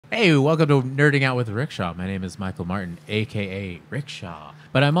Hey, welcome to Nerding Out with Rickshaw. My name is Michael Martin, a.k.a. Rickshaw.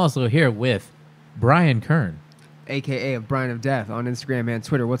 But I'm also here with Brian Kern, a.k.a. of Brian of Death on Instagram and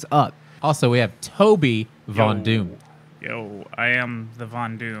Twitter. What's up? Also, we have Toby Von Doom. Yo, I am the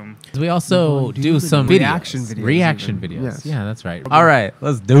Von Doom. We also do some reaction videos. videos. Reaction even. videos. Yes. Yeah, that's right. All right,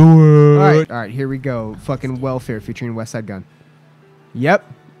 let's do it. All right, here we go. Fucking Welfare featuring Westside Gun. Yep.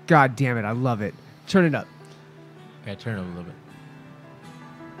 God damn it, I love it. Turn it up. Okay, turn it up a little bit.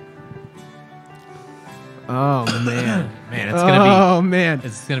 Oh man, Man, it's gonna be. Oh man,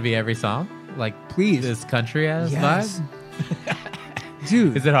 It's gonna be every song. Like, please. this country has Yes. vibe.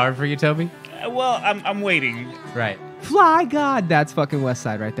 Dude, Is it hard for you, Toby? Well, I'm waiting. Right. Fly God. That's fucking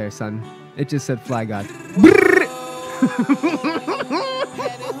Westside right there, son. It just said Fly God.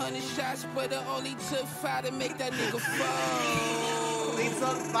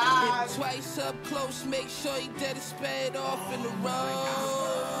 Twice up close, make sure you dead and sped off in the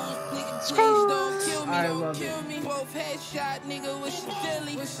road. Nigga, please don't kill me, don't kill me. Both headshot, nigga, what's your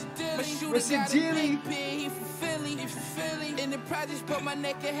dilly? My shooter got a big pin, he from Philly, In the projects, put my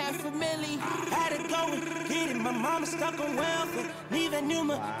neck at $500,000. Had it going, get it, my mama stuck on welfare. Leaving new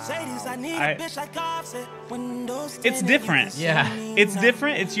Mercedes, I need a bitch like Offset. Windows It's different. Yeah. It's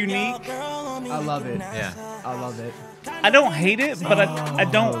different. It's unique. I love it. Yeah. I love it. I don't hate it, but I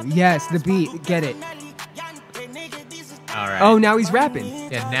don't. Yes, the beat. Get it. All right. Oh, now he's rapping.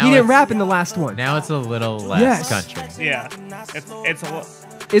 Yeah, now He didn't it's- rap in the last one. Now it's a little less Yes. country. Yeah. It's a.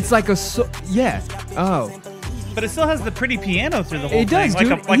 It's like a yeah. Oh, But it still has the pretty piano through the whole it does, thing,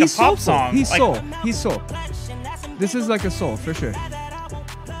 dude. like He's a pop soulful. song. He's like, soul. He's soul. This is like a soul for sure.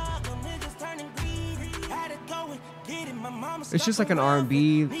 It's just like an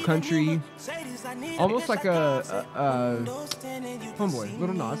R&B country, almost like a homeboy,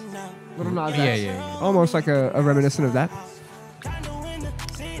 Little Nas. Yeah. Almost like a reminiscent of that.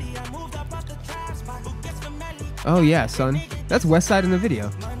 Oh yeah, son. That's Westside in the video.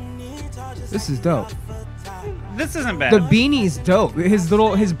 This is dope. This isn't bad. The beanie's dope.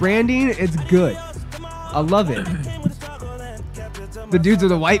 His branding, it's good. I love it. The dudes with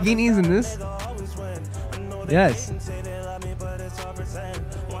the white beanies in this. Yes.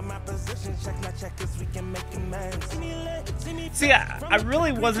 See, I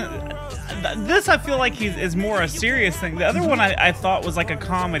really wasn't. This I feel like is more a serious thing. The other one I thought was like a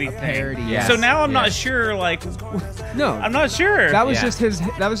comedy thing. Parody, yes. So now I'm not Yes. sure. Like, No. I'm not sure. That was Yeah. just his.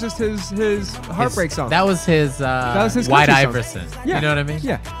 That was just his heartbreak song. That was his, was his White country song. Iverson. Yeah. You know what I mean?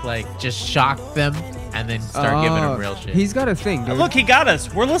 Yeah. Like, just shock them and then start giving them real shit. He's got a thing, dude. Look, he got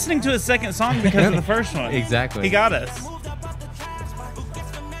us. We're listening to his second song because of the first one. Exactly. He got us.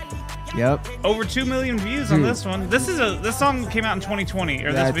 Yep. Over 2 million views on Dude. this one. This song came out in 2020,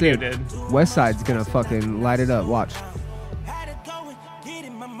 or Yeah, this it video did. did. Westside's gonna fucking light it up. Watch. Had it going, get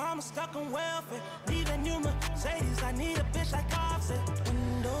it, my mama stuck on welfare. Leaving new Mercedes, I need a bitch like Offset.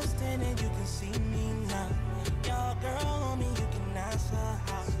 Windows tinted, you can see me now. Your girl on me, you can ask her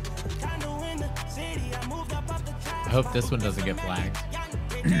how. Condo in the city, I moved up off the I hope this one doesn't get flagged.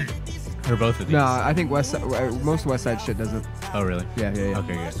 Or both of these. No, I think most Westside shit doesn't. Oh, really? Yeah.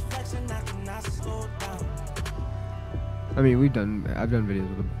 Okay, good. I mean, I've done videos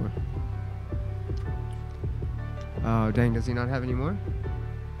with him before. Oh dang, does he not have any more?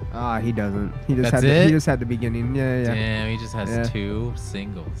 Ah, he doesn't. He just That's had it? he just had the beginning. Yeah. Damn, he just has Yeah. 2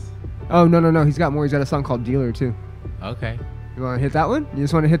 singles. Oh no, he's got more. He's got a song called Dealer too. Okay, You want to hit that one? You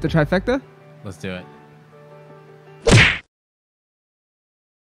just want to hit the trifecta? let's do it.